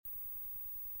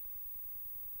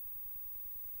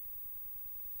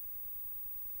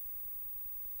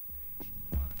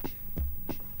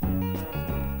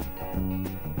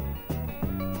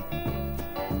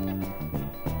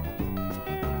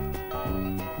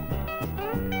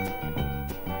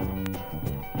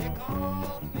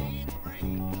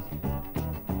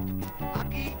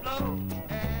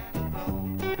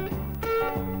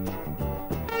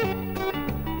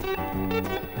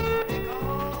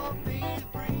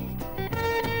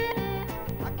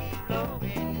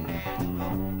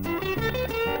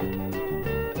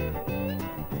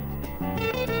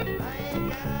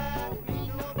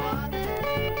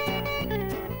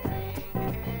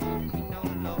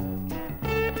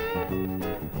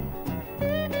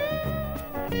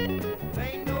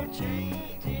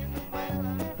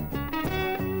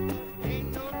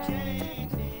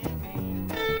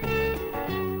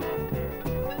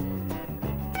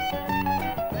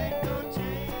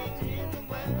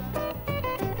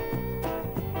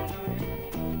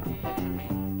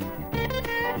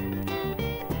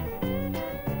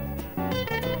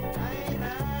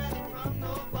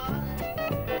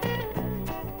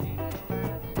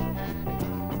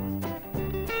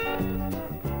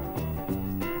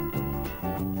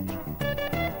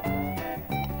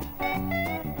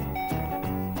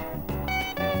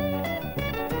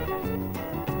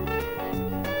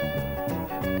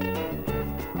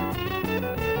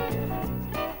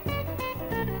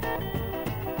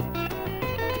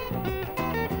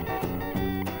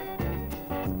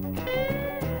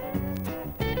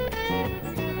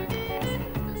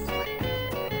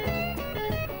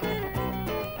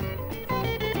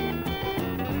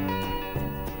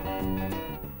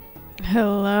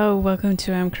Hello, welcome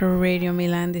to mcrowradio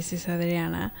Milan. This is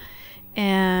Adriana,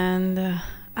 and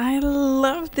I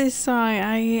love this song.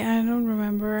 I don't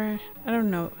remember. I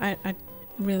don't know. I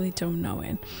really don't know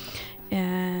it,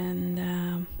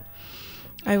 and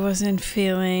I wasn't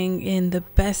feeling in the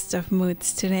best of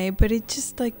moods today. But it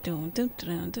just like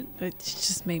it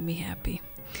just made me happy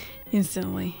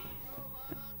instantly.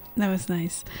 That was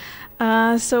nice.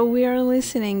 So we are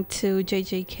listening to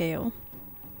JJ Cale.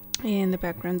 In the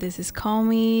background, this is Call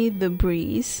Me the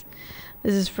Breeze.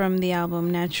 This is from the album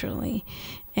Naturally.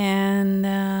 And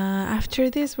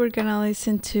after this, we're gonna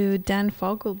listen to Dan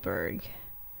Fogelberg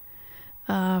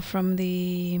from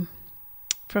the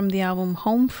album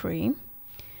Home Free.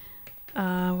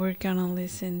 We're gonna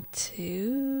listen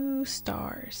to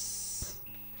Stars.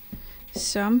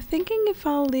 So I'm thinking if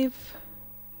I'll leave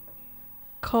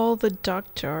Call the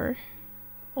Doctor,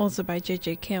 also by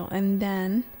JJ Cale, and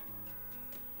then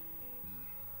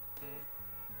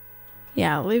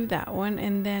I'll leave that one,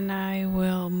 and then I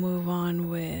will move on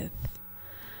with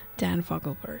Dan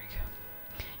Fogelberg.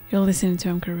 You're listening to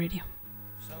MK Radio.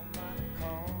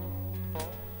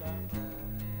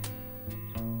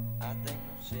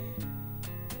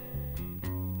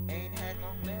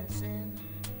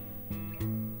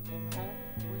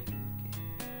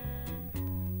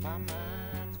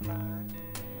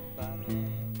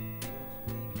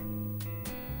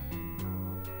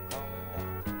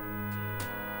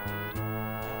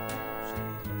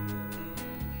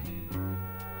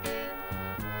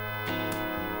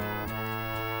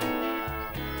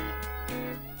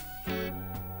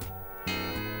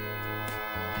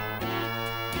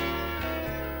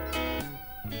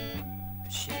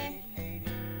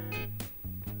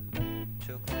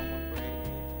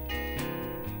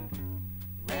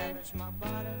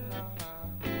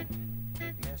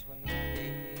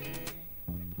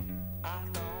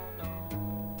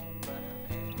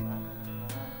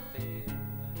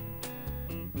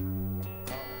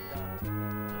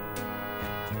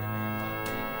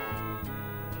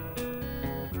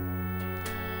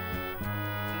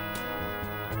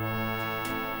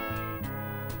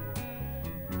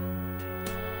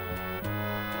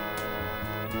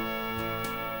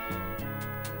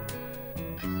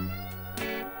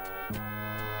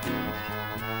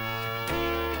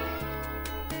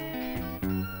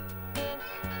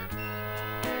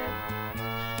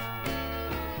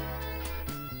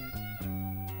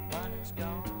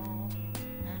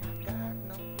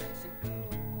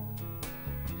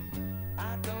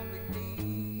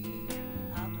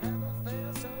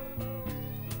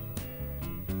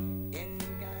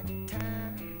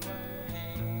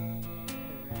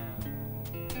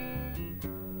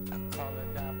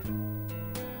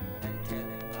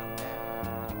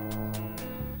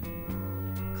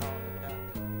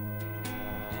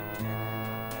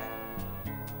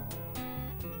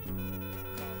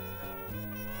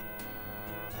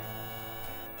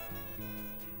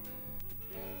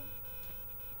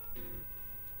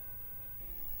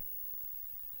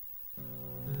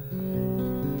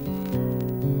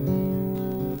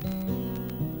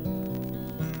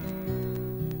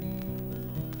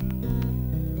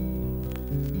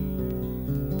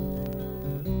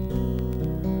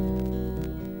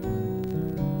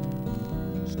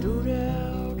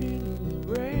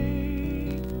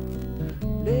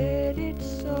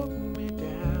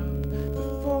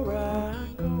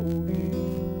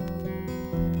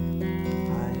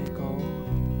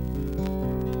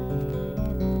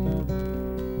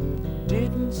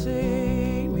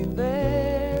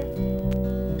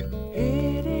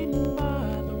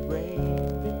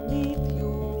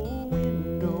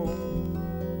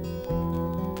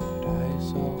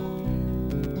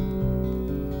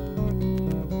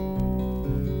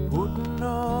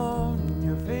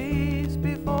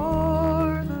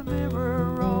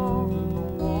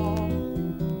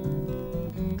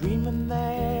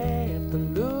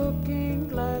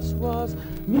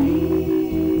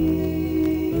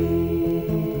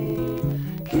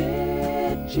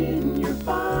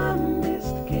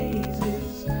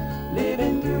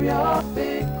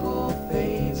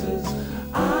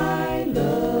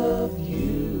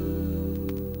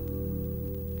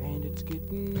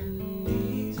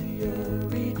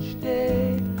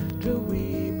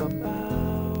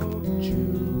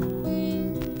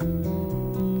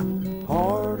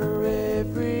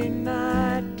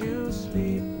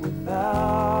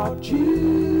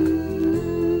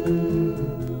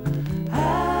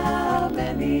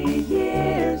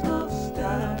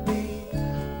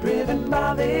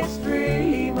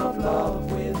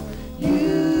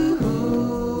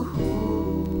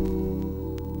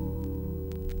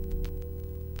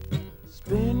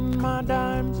 Spend my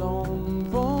dimes on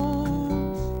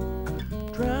phones,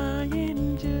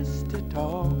 trying just to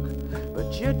talk,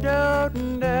 but you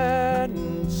don't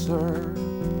answer.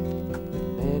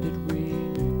 Let it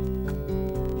ring.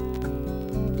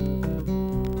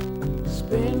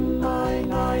 Spend my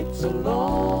nights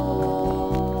alone,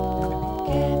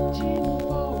 catching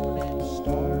falling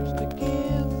stars to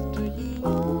give to you.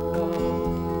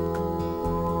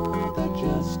 Love, they're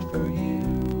just for you.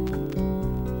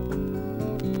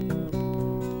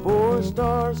 4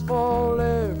 stars fall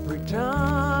every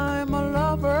time a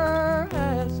lover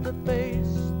has to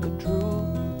face the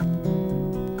truth.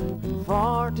 And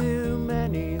far too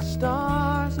many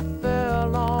stars have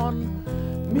fell on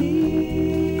me.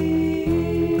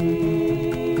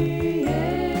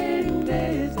 And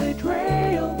as they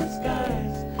trail the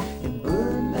skies and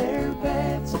burn their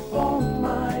paths upon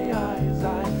my eyes,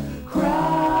 I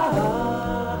cry.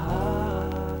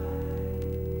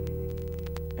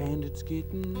 And it's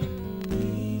getting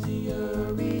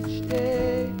easier each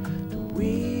day to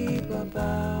weep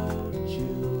about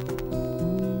you.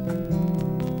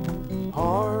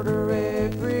 Harder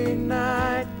every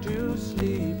night to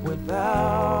sleep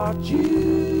without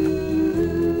you.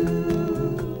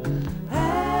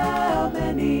 How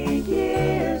many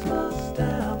years must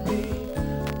I be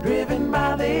driven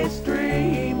by this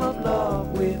dream of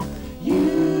love with you?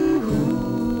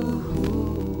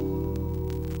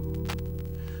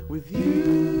 With you,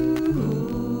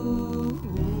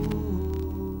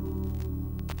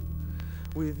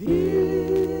 with you.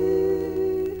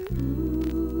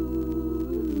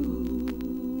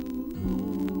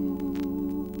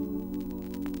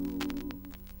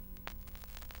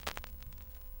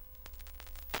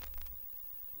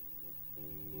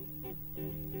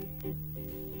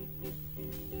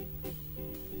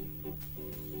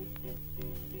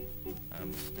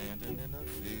 I'm standing in a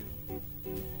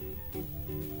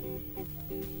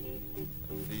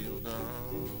field of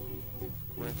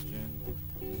question.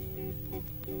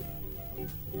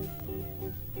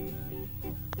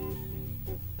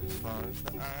 As far as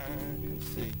the eye can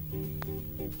see,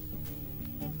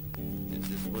 is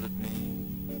this what it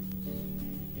means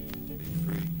to be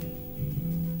free?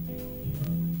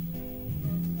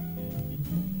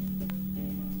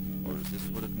 Or is this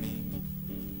what it means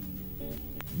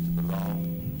to belong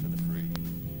to the free?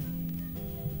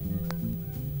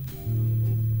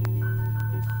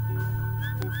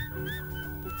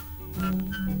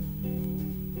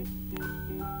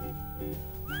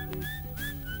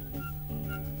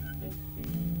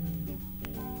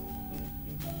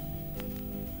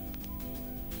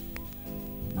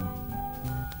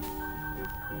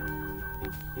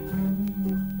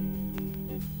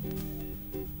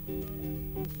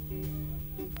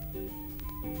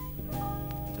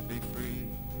 To be free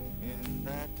in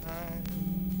that time,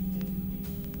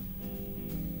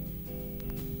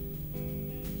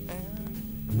 and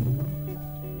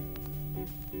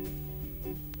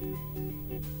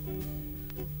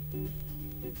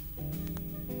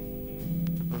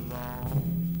to belong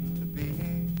to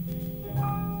being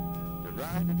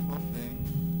derided for things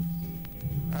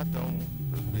I don't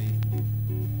believe.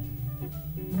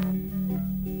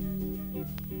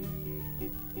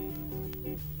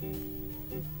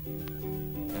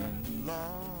 And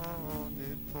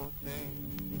lauded for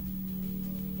things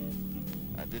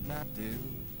I did not do.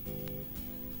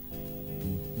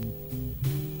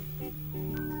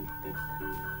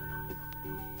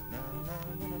 Na, na,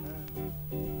 na, na, na.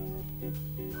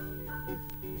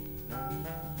 Na,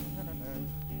 na, na, na, na.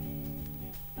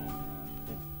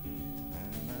 Na,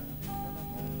 na, na, na,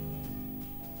 na.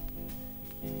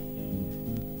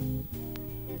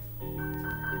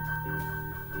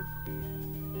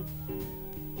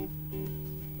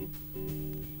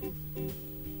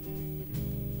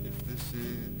 If this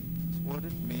is what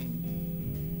it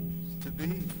means to be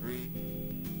free,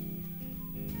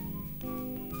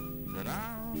 then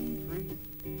I'm free.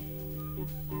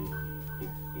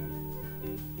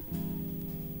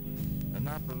 And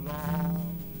I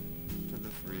belong to the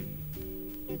free.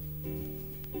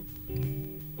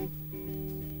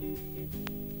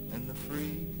 And the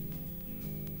free,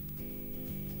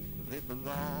 they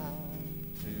belong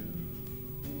to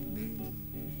me.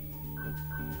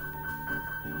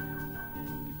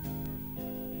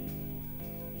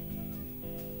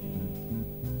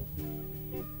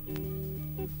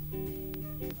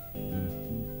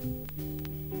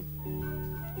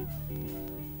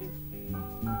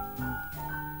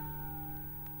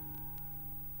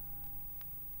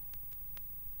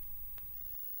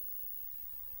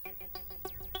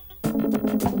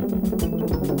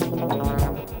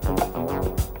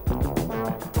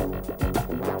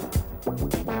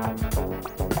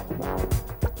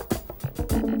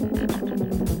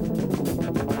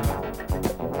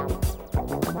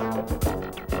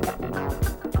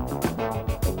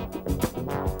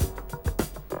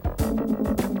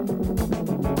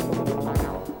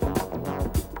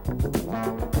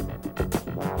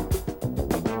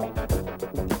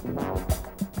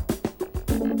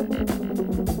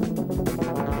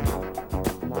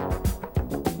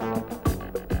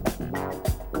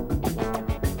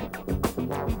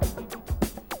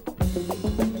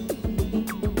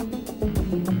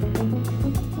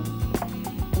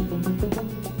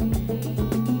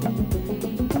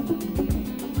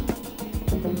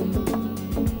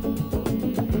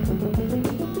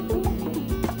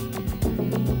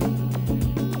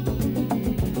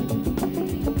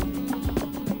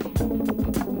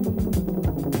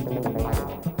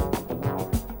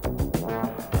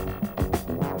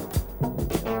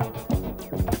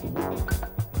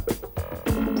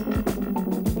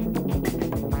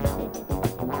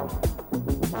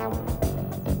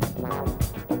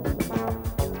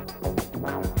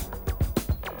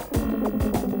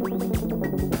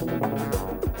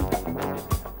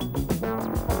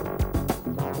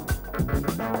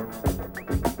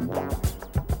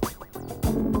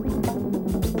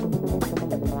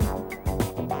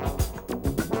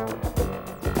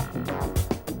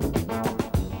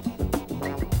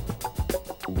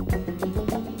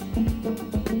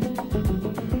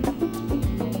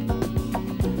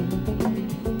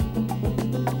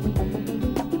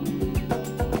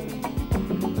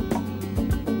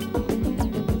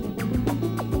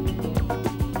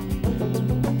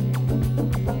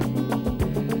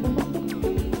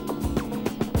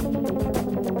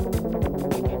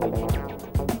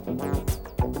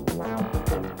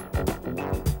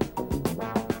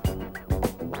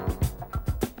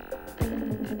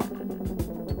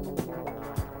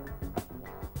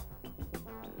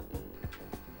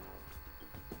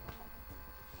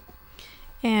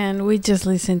 And we just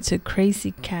listened to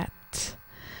Crazy Cat.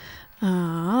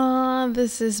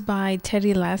 This is by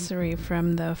Teddy Lazzari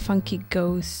from the Funky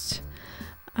Ghost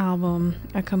album,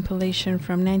 a compilation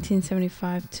from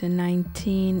 1975 to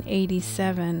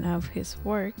 1987 of his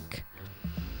work.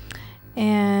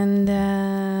 And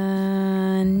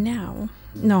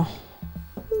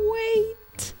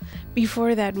wait.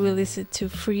 Before that, we listened to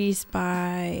Freeze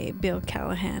by Bill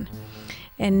Callahan.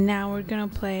 And now we're gonna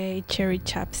play Cherry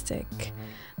Chapstick.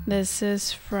 This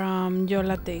is from Yo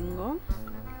La Tengo,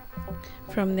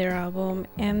 from their album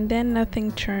And Then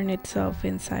Nothing Turned Itself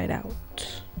Inside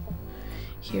Out.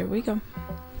 Here we go.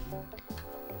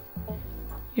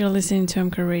 You're listening to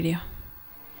mcrowradio.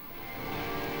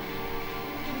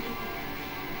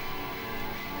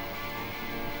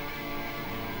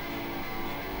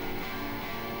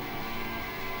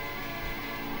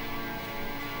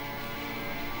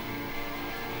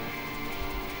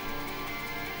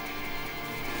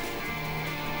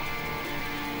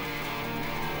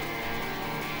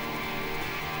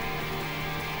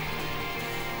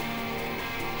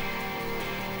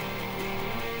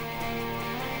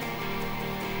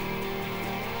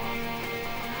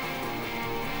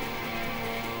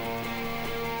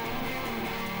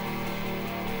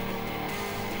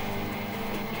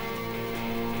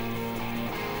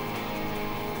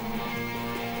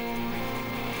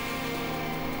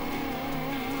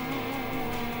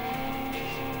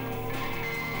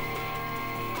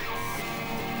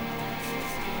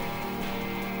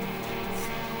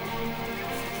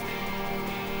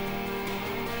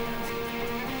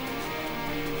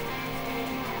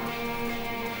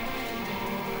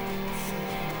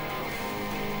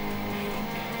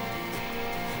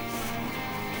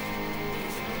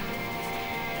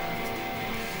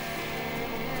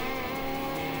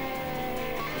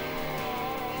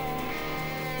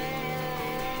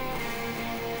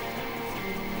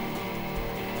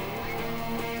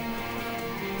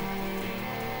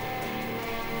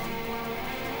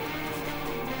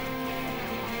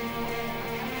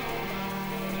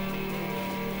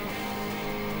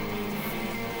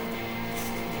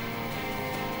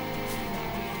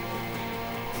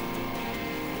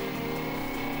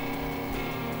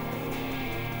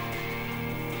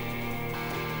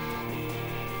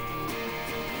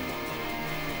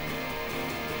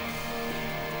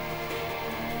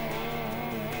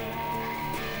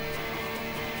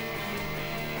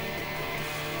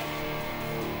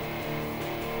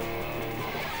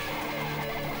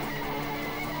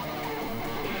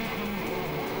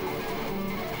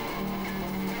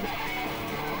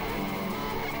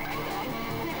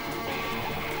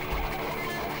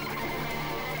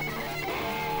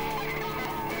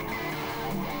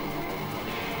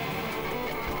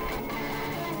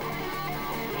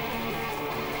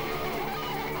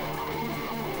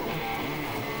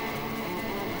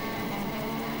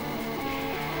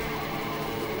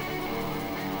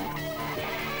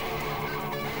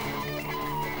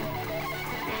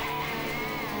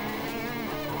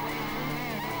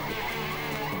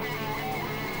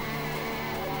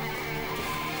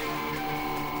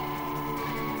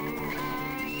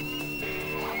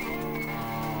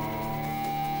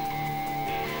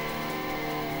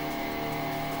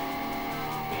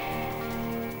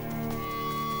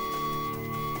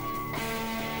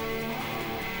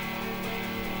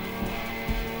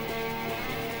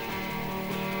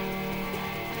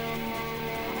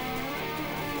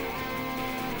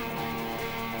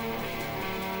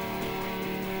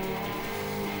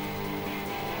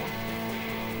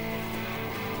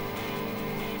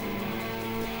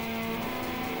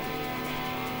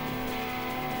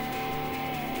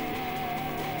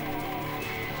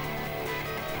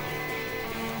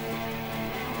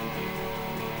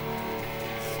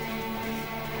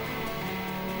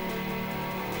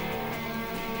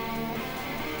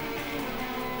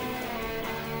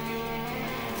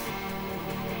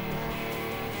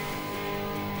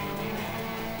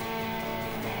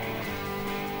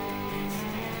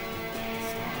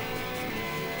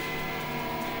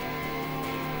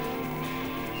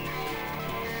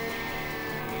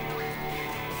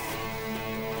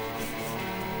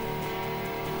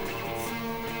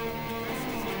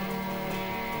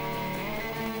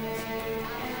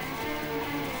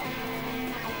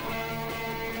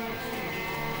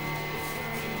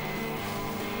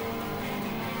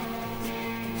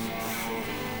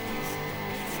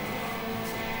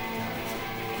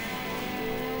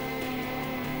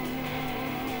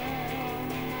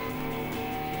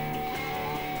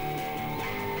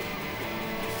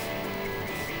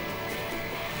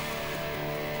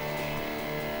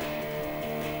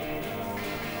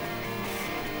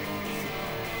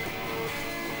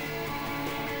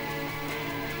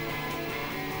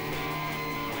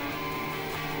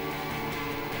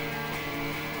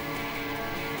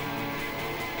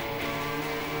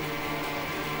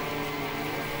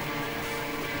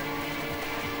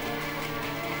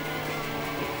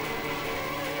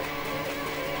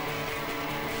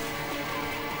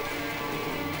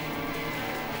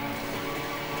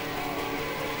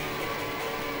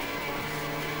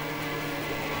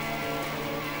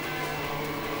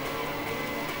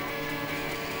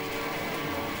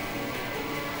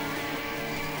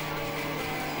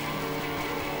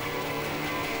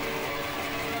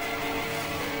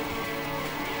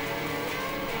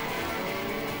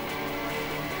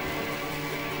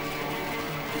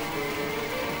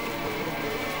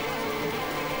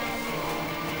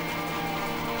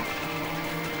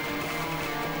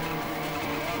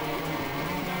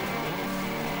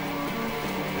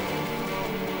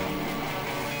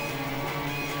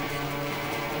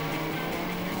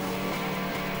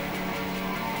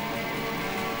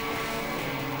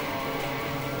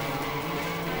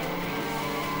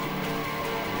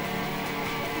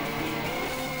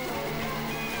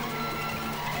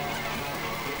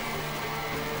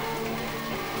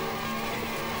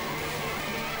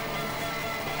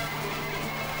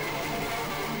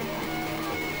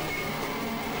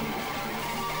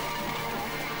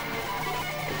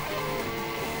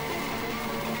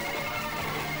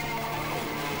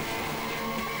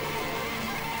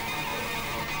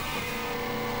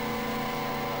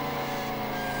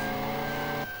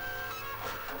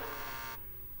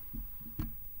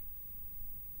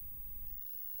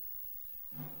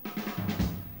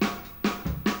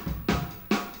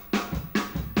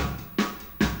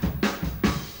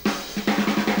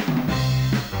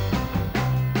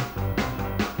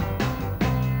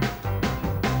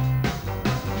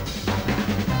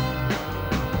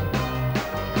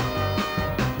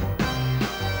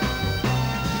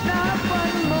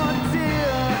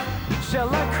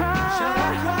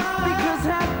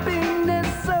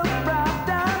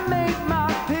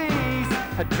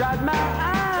 Dried my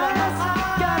eyes,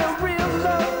 got a real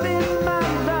love in my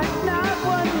life. Not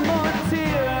one more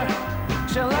tear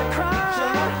shall I cry,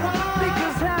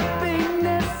 because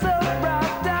happiness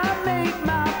arrived. I made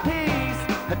my peace.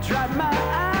 I dried my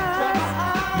eyes,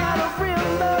 got a real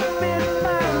love in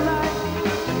my life.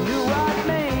 I knew I'd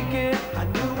make it. I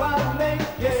knew I'd make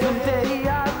it. Someday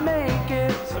I'd make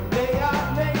it. Someday I'd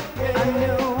make it. I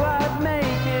knew I'd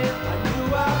make it. I knew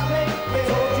I'd make it. I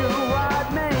told you I'd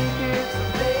make it.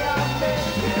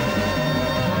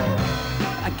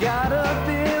 I got a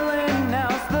feeling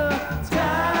now's the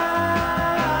time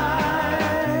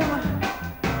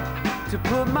to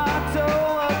put my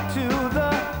toe up to the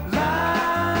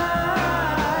line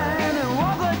and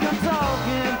walk like I'm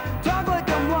talking, talk like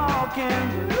I'm walking.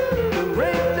 There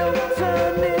ain't no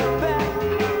turning back.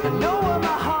 I know where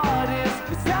my heart is.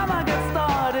 It's time I get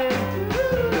started.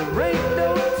 There ain't no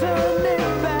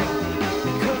turning back,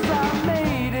 because I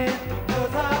made it.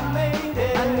 Because I made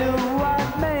it. I knew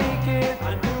I'd make it. I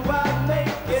knew I'd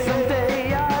make it.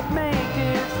 Someday I'd make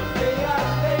it. Someday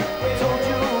I'd make it. Told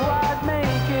you I'd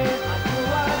make it. I knew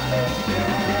I'd make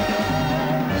it.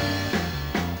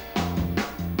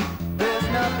 There's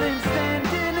nothing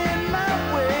standing in my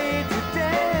way.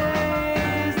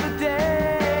 Today's the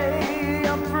day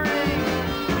I'm free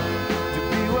to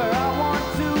be where I want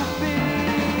to be.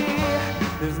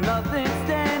 There's nothing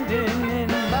standing in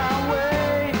my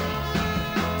way.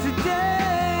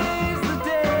 Today's the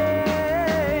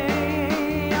day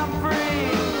I'm free.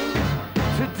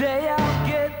 Today I'll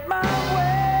get my way.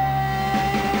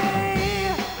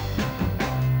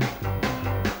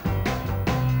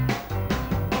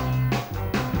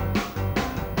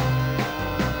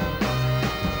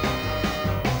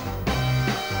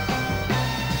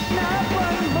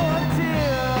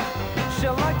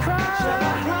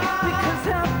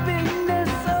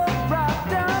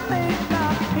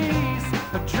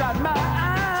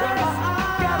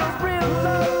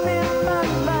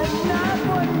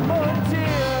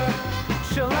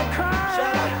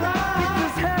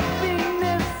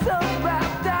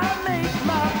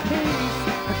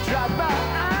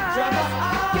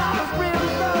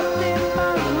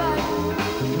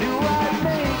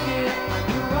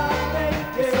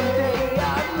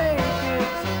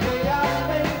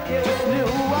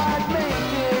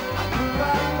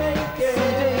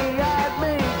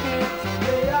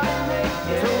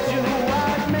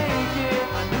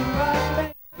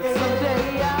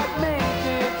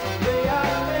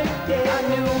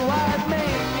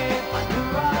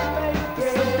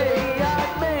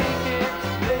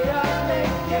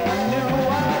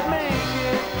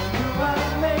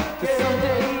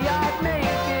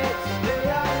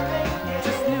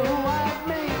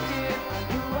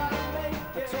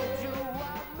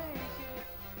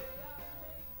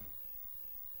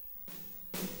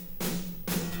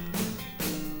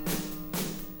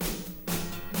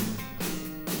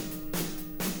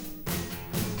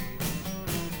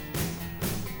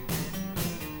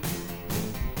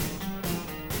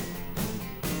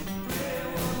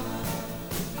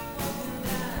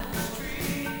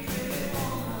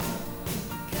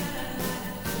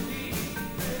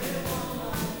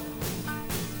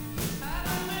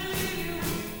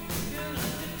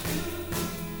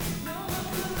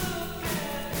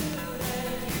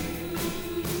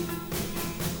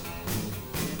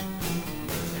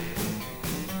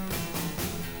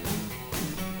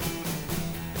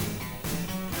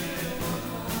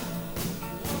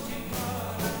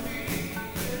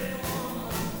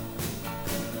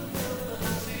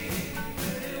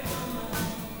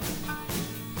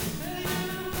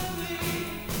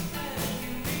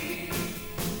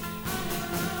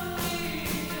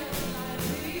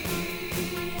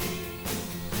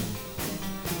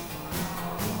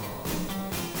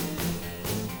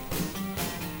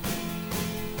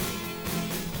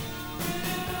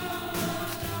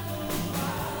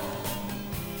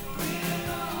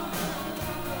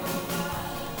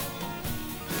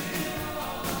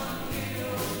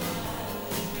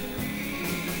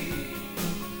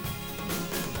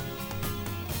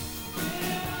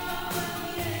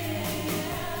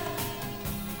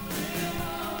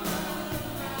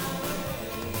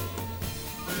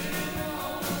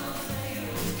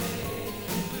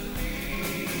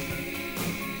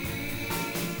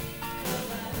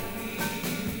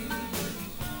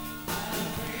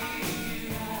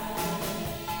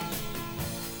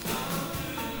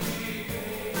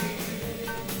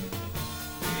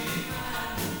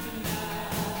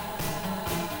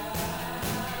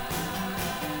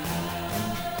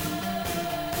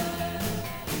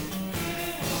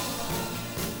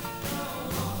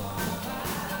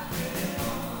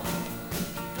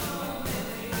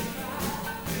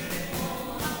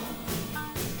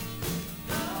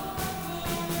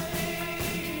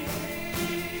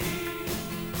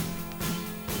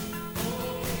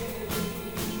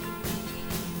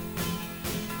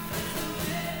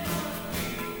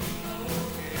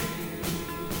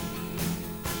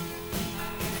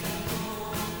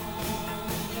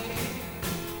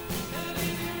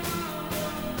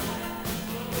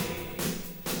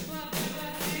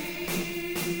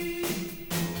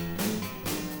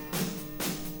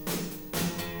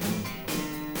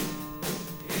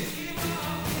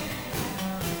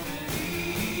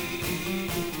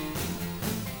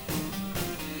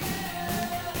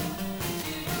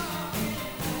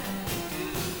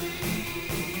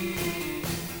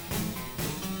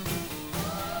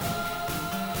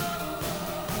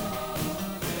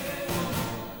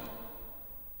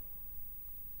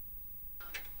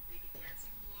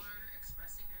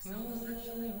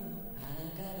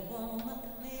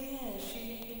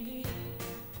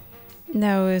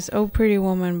 That was Oh Pretty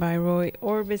Woman by Roy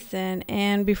Orbison.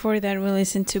 And before that, we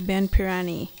listened to Ben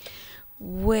Pirani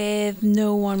with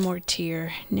No One More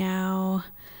Tear. Now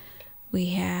we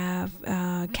have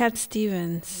Cat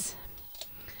Stevens.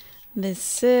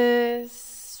 This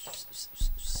is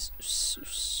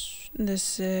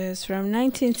from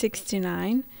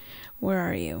 1969. Where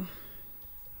are you?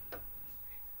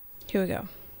 Here we go.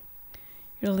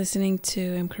 You're listening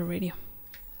to mcrowradio.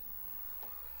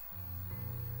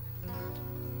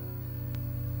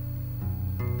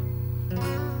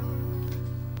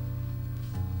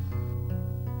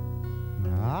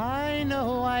 I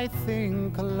know I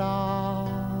think a lot,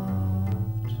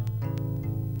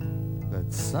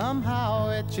 but somehow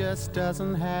it just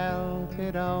doesn't help.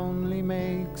 It only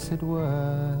makes it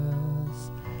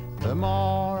worse. The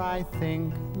more I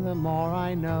think, the more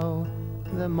I know,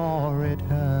 the more it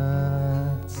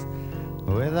hurts.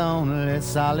 With only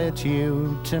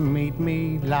solitude to meet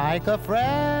me like a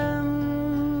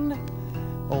friend.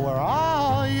 Oh, where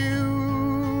are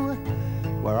you?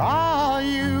 Where are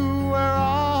you? Where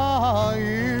are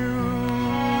you?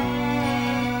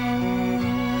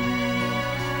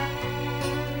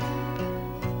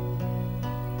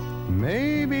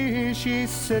 Maybe she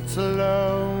sits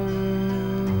alone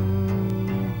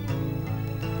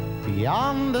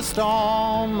beyond the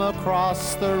storm,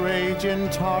 across the raging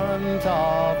torrent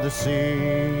of the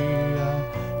sea.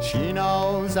 She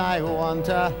knows I want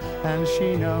her, and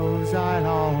she knows I'll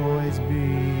always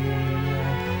be.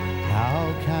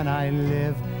 How can I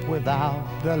live without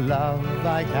the love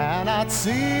I cannot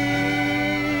see?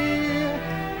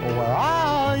 Where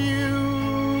are you?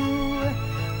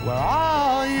 Where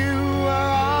are you? Where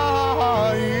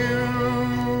are you?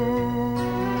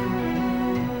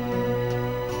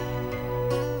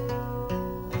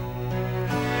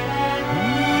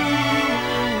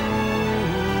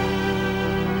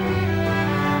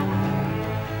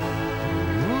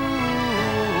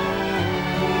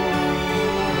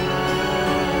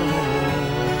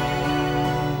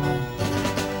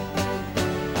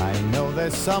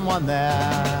 There's someone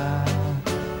there.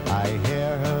 I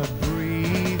hear her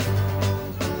breathe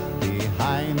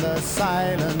behind the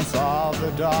silence of the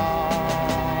dark.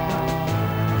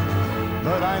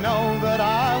 But I know that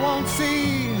I won't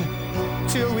see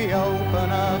till we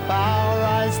open up our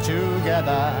eyes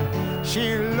together.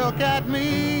 She'll look at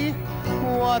me.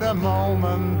 What a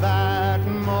moment that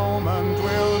moment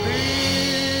will be.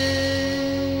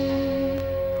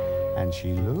 And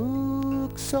she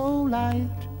looks so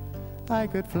light, I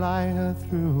could fly her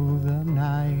through the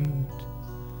night.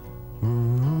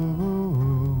 Ooh.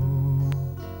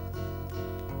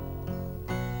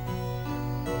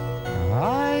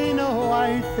 I know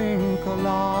I think a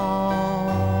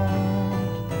lot,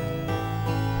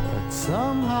 but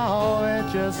somehow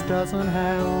it just doesn't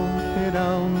help. It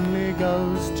only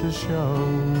goes to show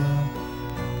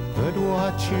that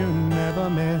what you never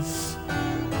miss,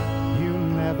 you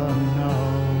never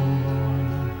know.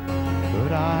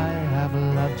 But I have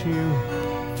loved you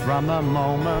from the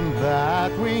moment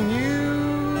that we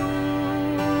knew.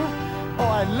 Oh,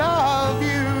 I love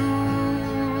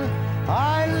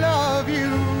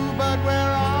you, but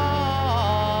where are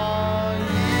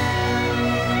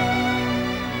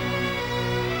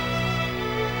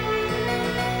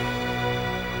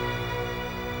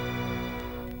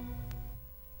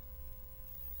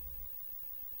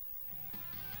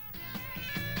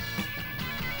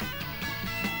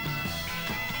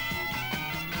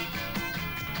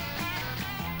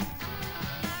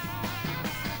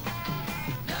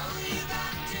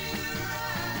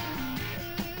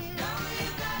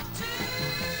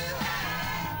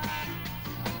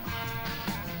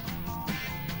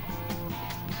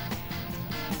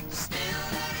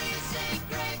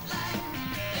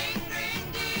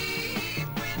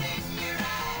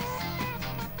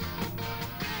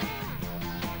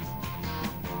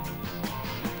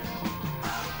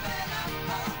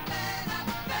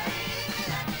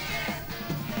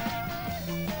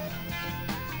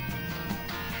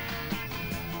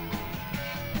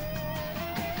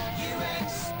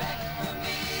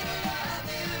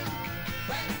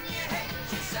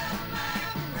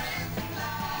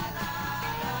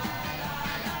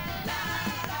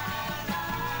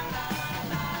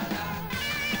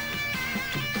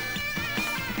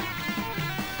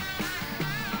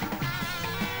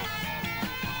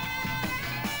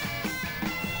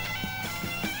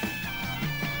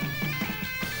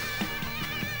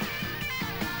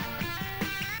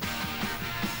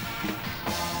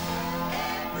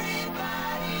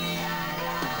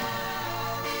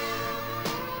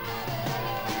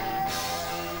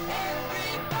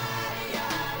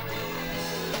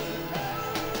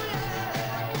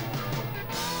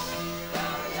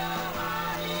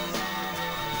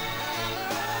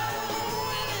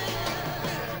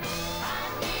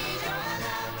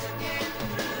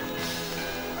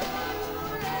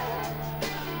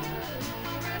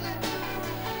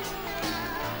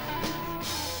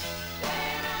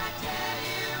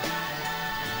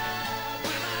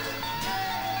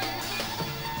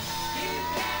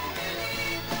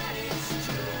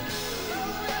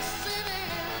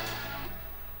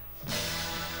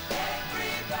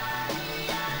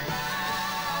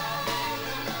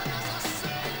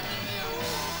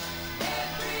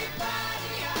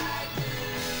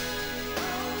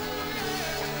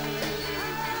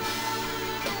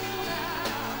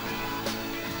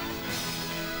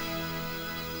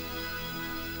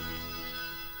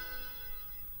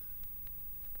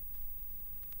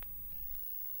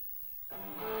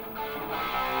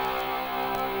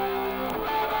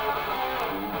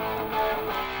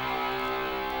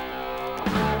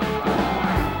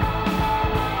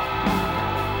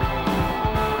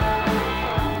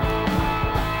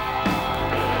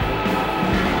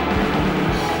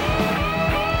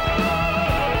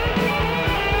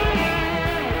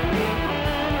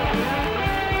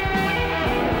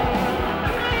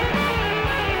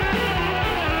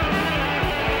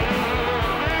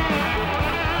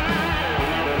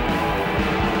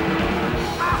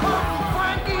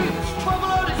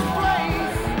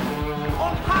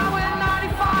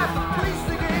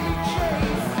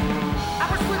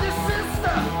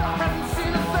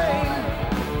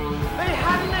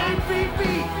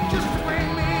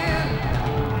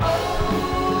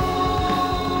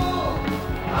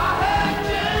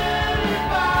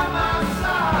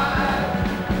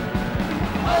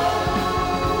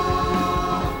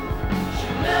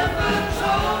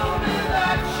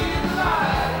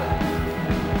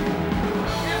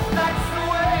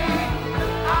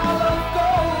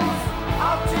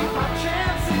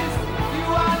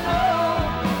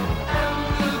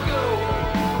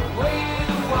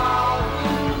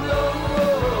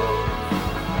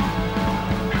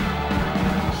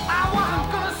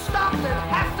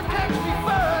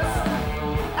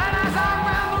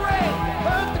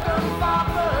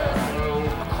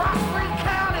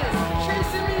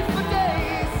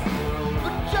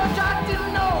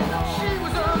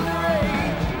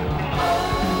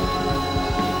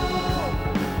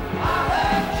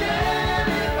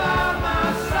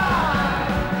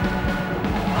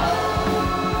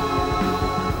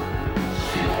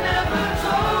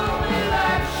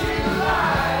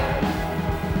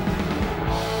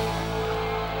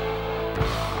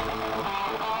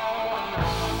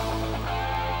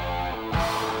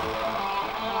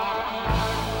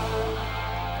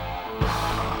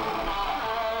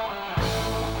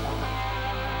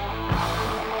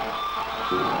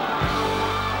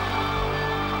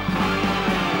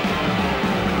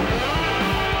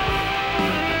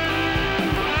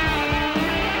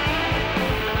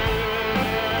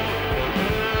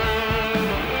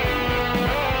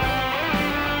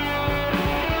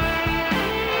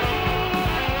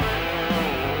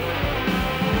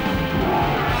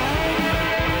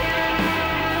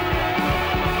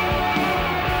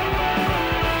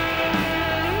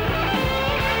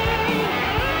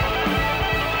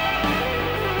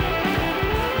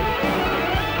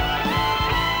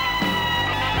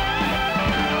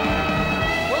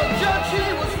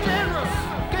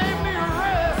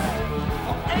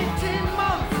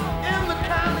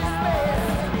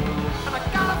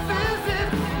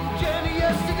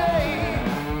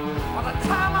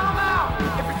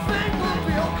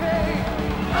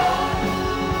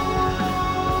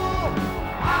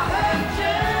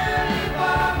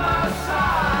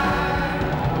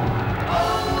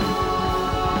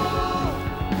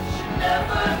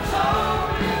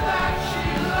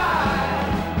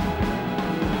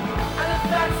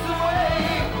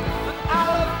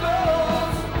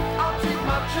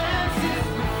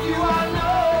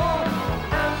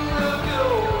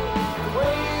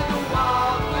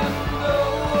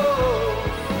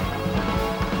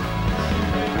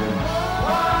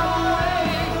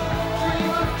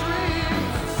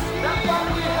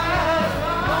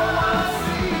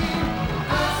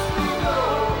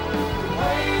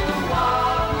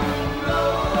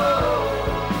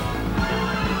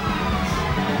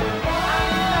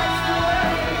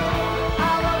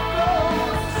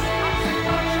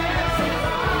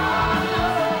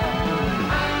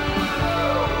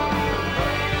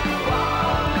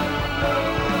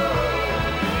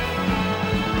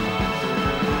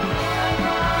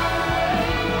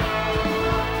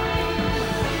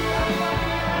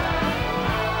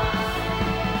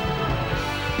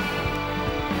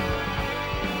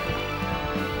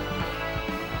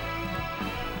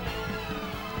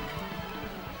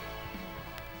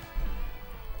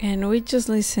And we just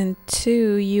listened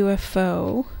to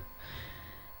UFO,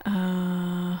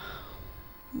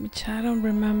 which I don't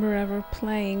remember ever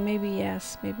playing. Maybe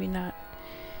yes, maybe not.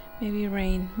 Maybe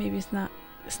rain, maybe it's not.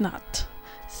 It's not.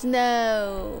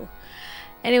 Snow.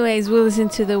 Anyways, we listened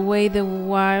to The Way the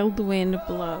Wild Wind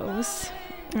Blows.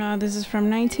 This is from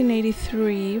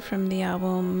 1983 from the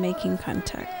album Making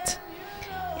Contact.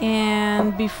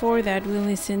 And before that, we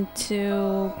listened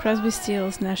to Crosby,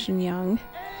 Stills, Nash & Young,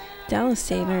 Dallas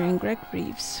Taylor, and Greg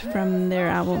Reeves from their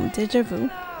album Deja Vu.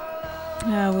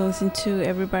 We listened to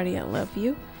Everybody I Love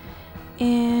You.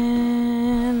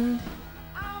 And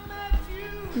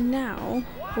now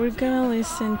we're gonna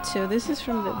listen to, this is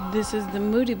the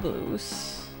Moody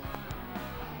Blues.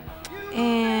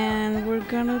 And we're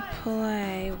gonna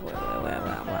play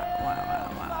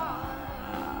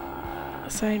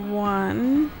side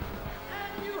one.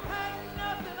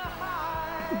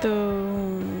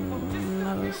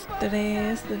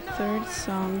 The third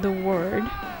song, The Word.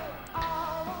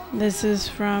 This is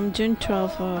from June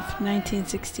 12th of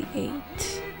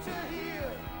 1968.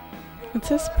 It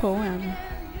says poem.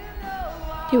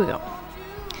 Here we go.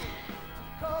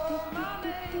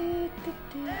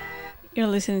 You're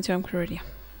listening to mcrowradio.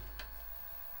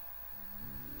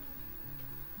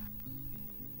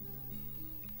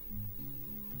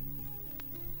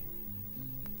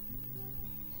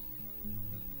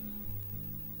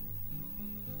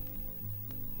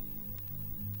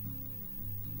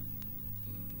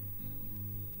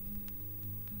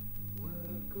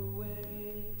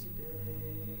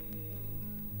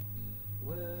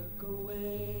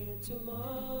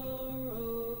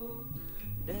 Tomorrow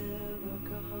never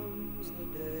comes the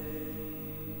day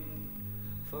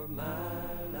for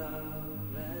my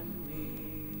love and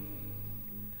me.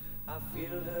 I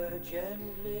feel her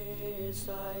gently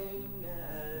sighing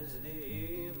as the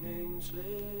evening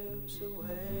slips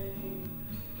away.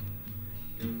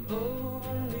 If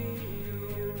only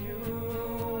you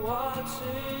knew what's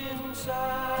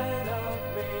inside of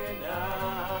me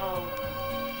now,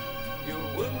 you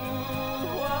wouldn't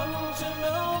want to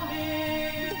know me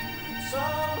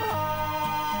somehow.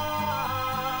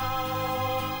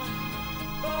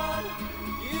 But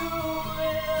you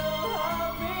will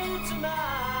have me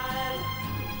tonight.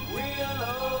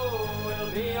 We'll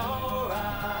be alright.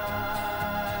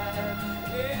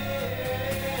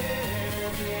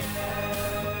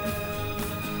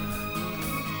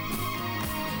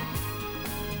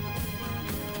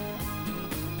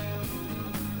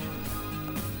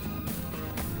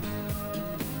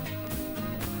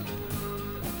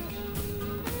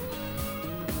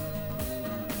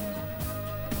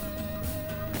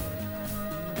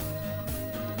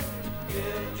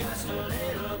 Give just a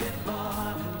little bit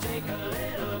more, take a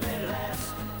little bit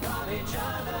less from each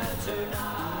other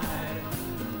tonight.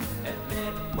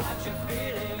 Admit what you're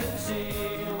feeling and see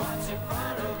what's in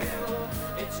front of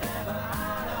you. It's never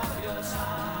out of your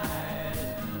sight.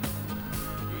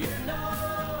 You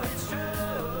know it's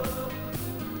true.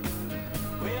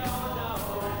 We all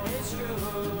know it's true.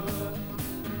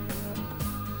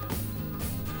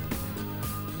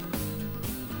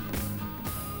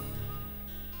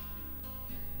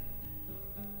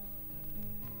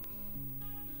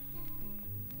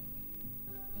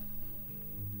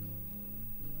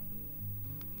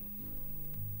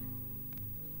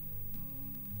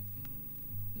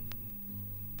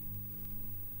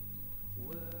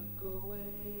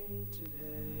 Away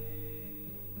today,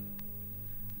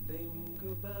 think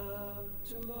about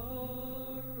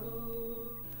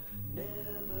tomorrow.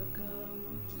 Never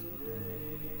comes the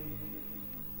day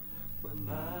for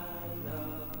my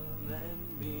love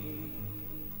and me.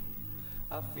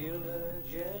 I feel her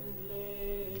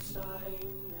gently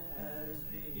sighing as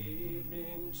the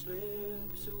evening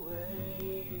slips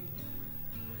away.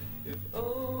 If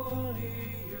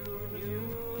only you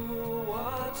knew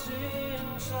what's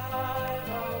inside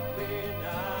of me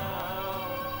now,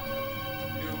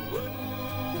 you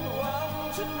wouldn't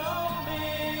want to know me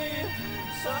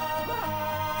somehow.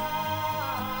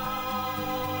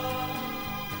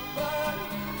 But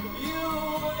you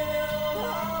will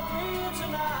have me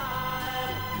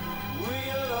tonight.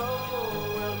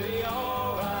 We'll be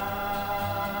alright.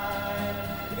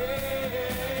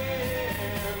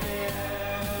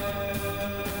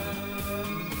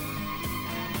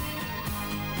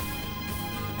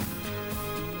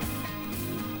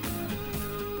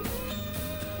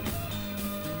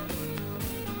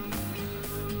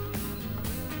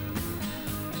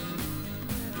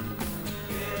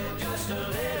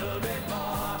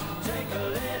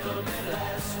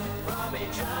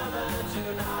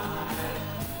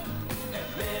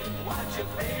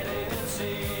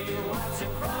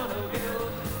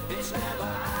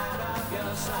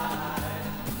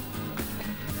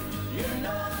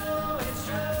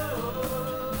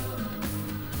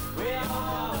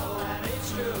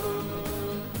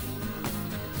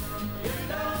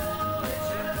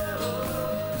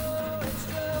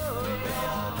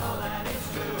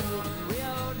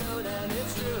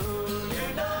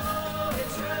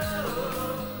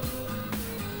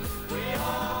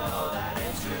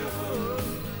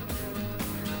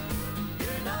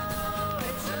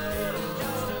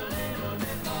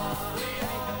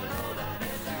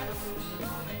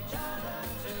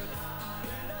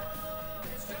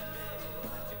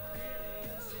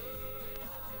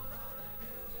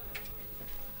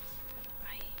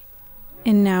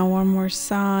 And now one more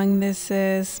song. This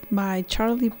is by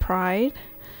Charlie Pride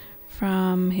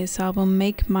from his album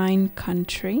Make Mine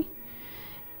Country.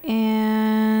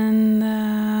 And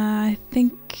I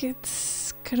think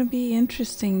it's gonna be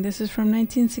interesting. This is from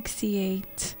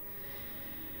 1968.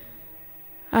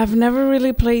 I've never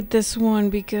really played this one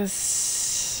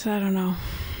because I don't know.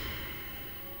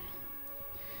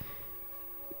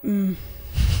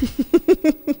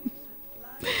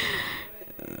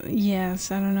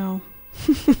 Yes, I don't know.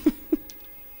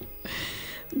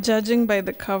 Judging by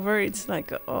the cover, it's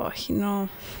like, oh,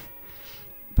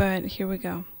 But here we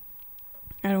go.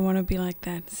 I don't want to be like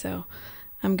that, so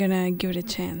I'm gonna give it a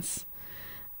chance.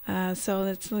 So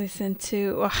let's listen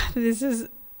to. Oh, this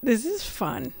is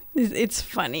fun. It's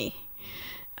funny.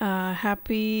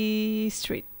 Happy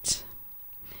Street.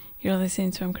 You're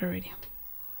listening to mcrowradio.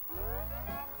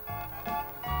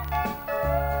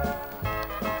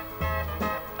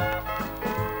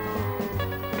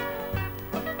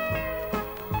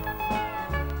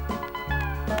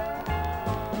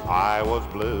 I was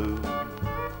blue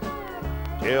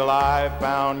till I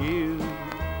found you.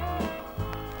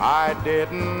 I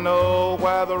didn't know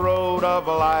where the road of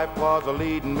life was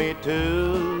leading me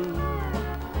to.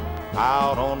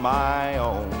 Out on my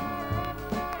own,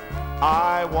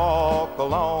 I walk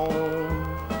alone.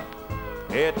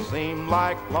 It seemed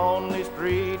like Lonely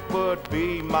Street would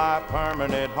be my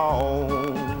permanent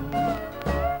home.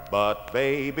 But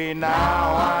baby,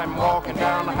 now I'm walking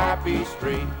down a happy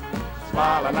street,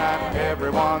 smiling at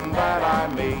everyone that I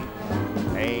meet.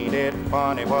 Ain't it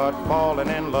funny what falling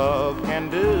in love can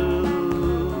do?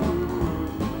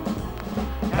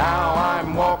 Now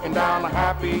I'm walking down a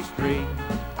happy street.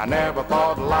 I never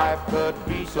thought life could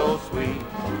be so sweet.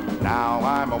 Now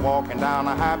I'm walking down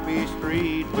a happy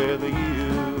street with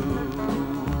you.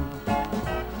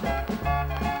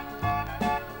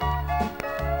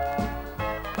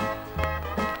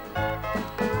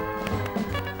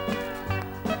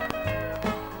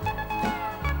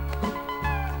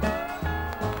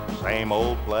 Same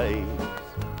old place,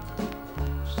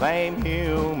 same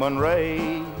human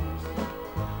race,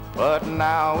 but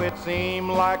now it seems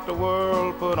like the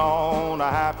world put on a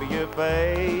happier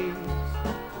face.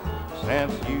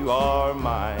 Since you are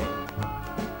mine,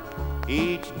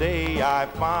 each day I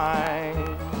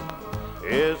find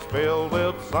is filled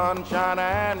with sunshine,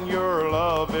 and your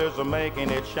love is making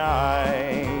it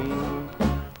shine.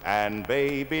 And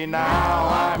baby, now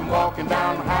I'm walking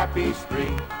down a happy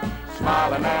street,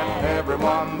 smiling at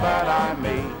everyone that I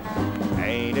meet.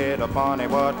 Ain't it a funny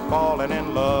what falling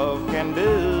in love can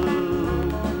do?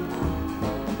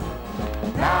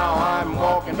 Now I'm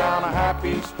walking down a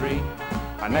happy street.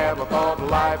 I never thought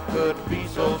life could be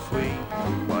so sweet,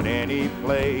 but any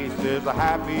place is a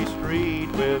happy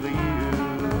street with you.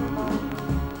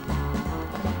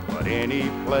 But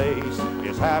any place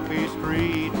is happy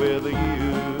street with you.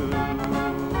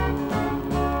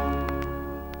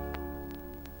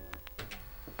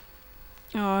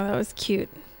 Oh, that was cute.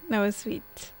 That was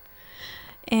sweet.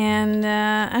 And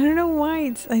I don't know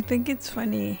why. I think it's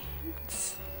funny.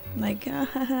 It's like,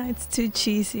 it's too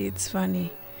cheesy. It's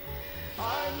funny.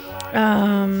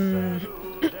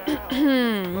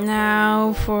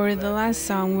 Now for the last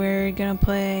song, we're gonna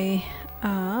play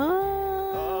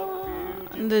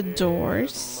The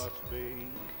Doors.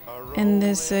 And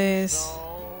this is...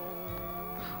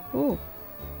 Ooh.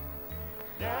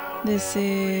 This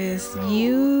is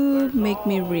You Make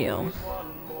Me Real.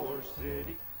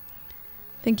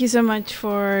 Thank you so much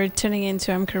for tuning in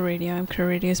to mcrowradio.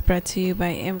 mcrowradio is brought to you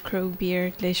by mcrow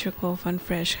Beer, Glacier Cold, Fun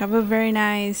Fresh. Have a very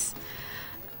nice...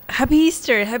 Happy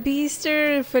Easter! Happy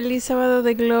Easter! Feliz Sábado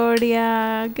de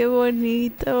Gloria! ¡Qué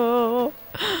bonito!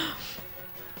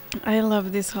 I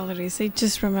love these holidays. It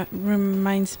just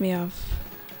reminds me of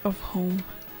home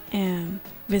and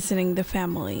visiting the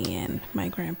family and my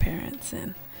grandparents,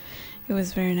 and it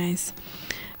was very nice.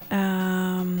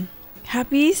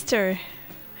 Happy Easter!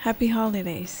 Happy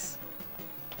holidays!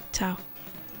 Ciao!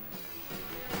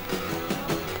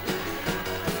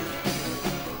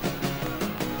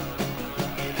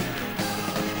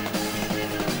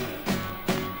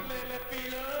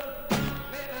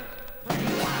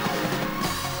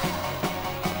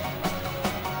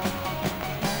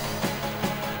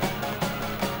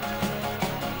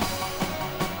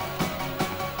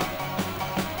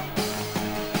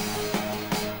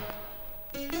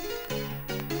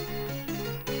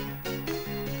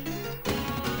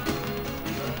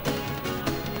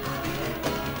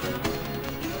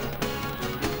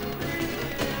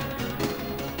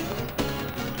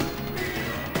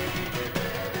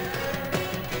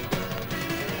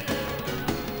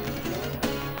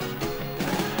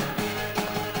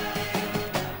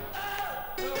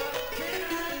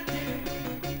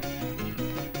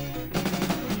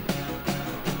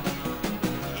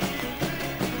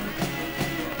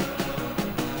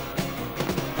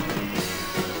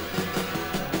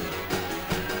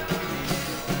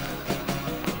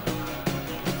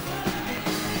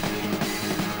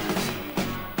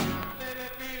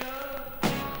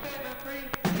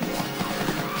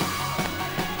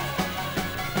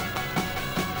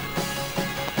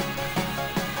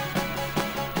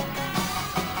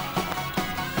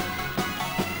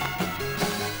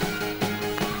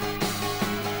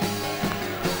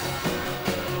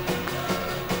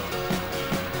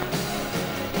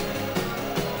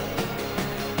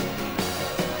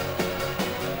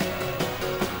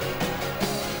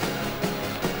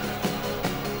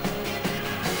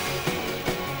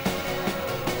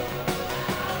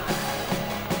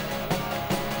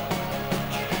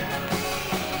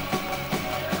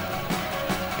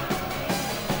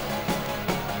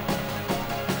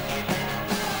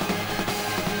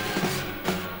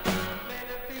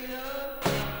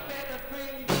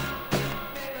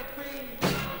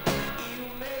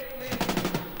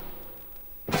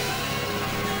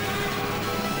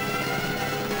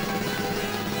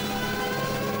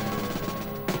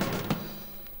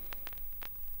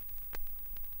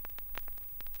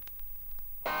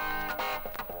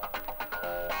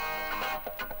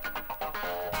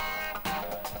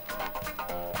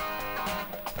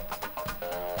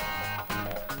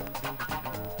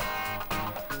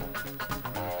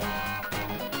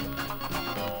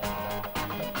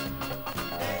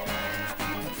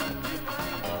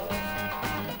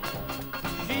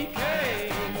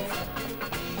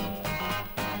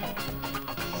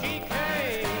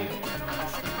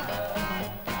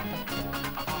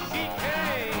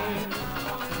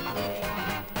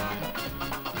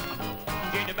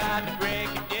 about to break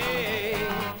a day.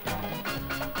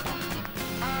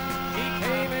 She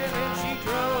came in and she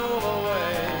drove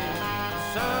away,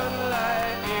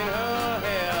 sunlight in her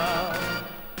hair.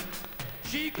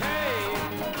 She came,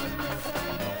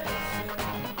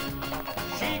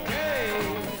 she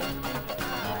came,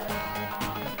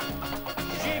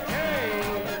 she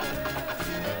came,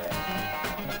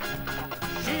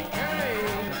 she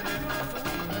came.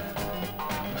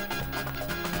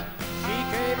 She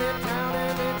came in town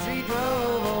and then she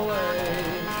drove away,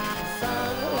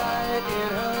 sunlight in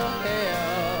her hair.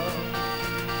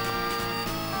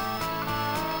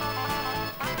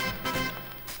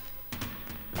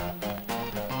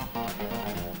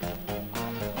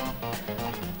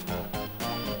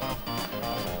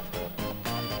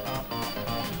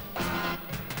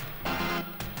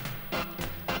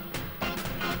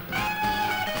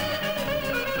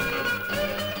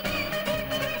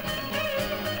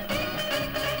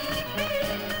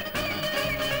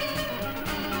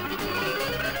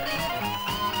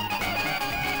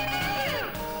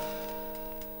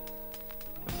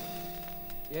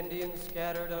 Indians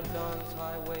scattered on dawn's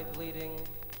highway bleeding.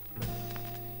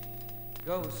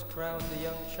 Ghosts crowd the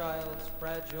young child's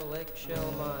fragile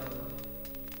eggshell mind.